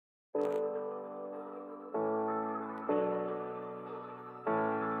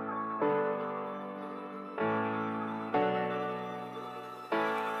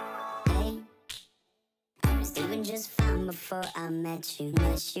just fine before I met you,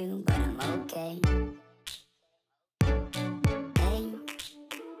 but I'm okay. Hey,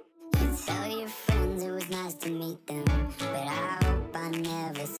 you tell your friends it was nice to meet them, but I hope I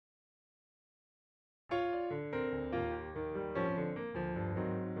never see.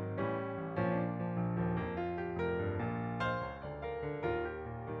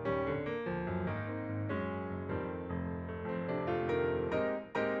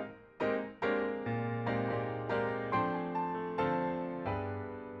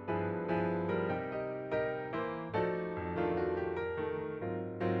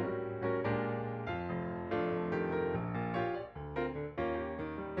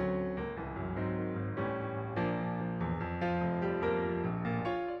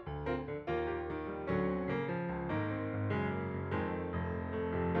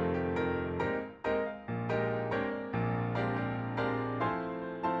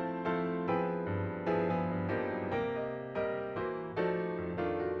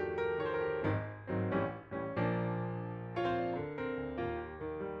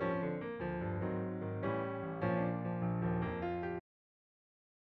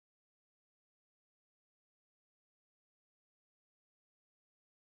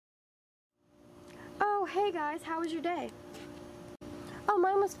 Oh, hey guys, how was your day? Oh,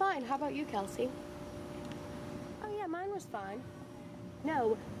 mine was fine. How about you, Kelsey? Oh yeah, mine was fine.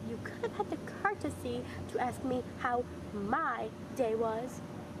 No, you could have had the courtesy to ask me how my day was.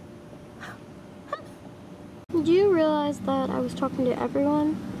 Did you realize that I was talking to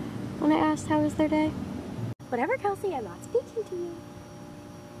everyone when I asked how was their day? Whatever, Kelsey, I'm not speaking to you.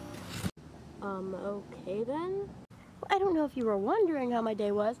 Okay then. Well, I don't know if you were wondering how my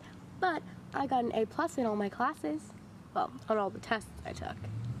day was, but I got an A+ in all my classes. Well, on all the tests I took.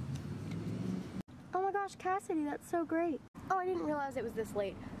 Oh my gosh, Cassidy, that's so great. Oh, I didn't realize it was this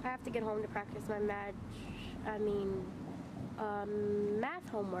late. I have to get home to practice my math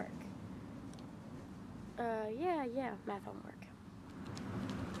homework. Yeah, math homework.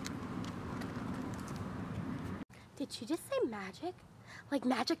 Did she just say magic? Like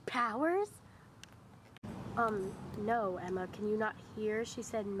magic powers? No, Emma, can you not hear? She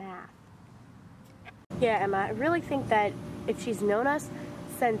said math. Yeah, Emma, I really think that if she's known us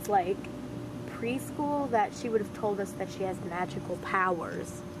since, like, preschool, that she would have told us that she has magical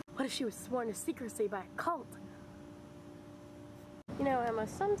powers. What if she was sworn to secrecy by a cult? You know, Emma,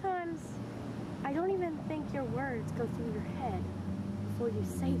 sometimes I don't even think your words go through your head before you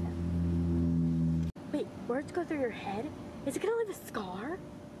say them. Wait, words go through your head? Is it gonna leave a scar?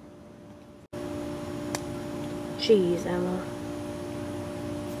 Jeez, Emma.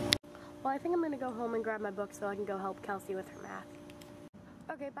 Well, I think I'm gonna go home and grab my book so I can go help Kelsey with her math.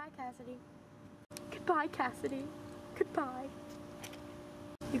 Okay, bye, Cassidy. Goodbye, Cassidy. Goodbye.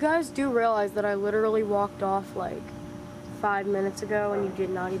 You guys do realize that I literally walked off like 5 minutes ago and you did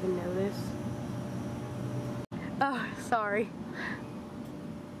not even notice? Oh, sorry.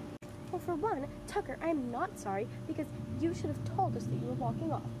 Well, for one, Tucker, I'm not sorry because you should have told us that you were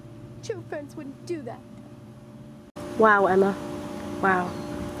walking off. True friends wouldn't do that. Wow, Emma. Wow.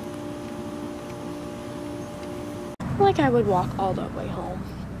 Like I would walk all the way home.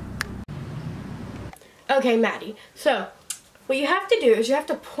 Okay, Maddie, so what you have to do is you have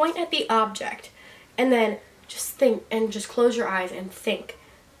to point at the object and then just think and just close your eyes and think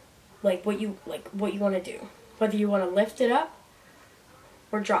like what you want to do. Whether you want to lift it up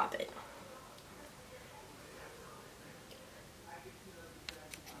or drop it.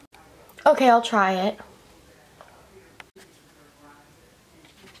 Okay, I'll try it.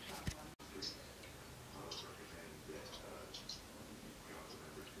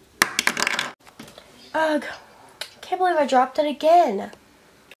 Ugh, can't believe I dropped it again.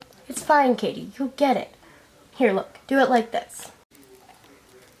 It's fine, Katie, you'll get it. Here, look, do it like this.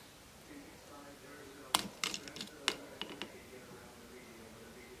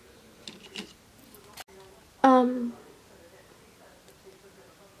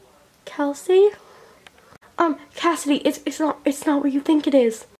 Kelsey? Cassidy, it's not what you think it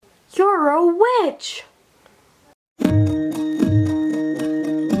is. You're a witch!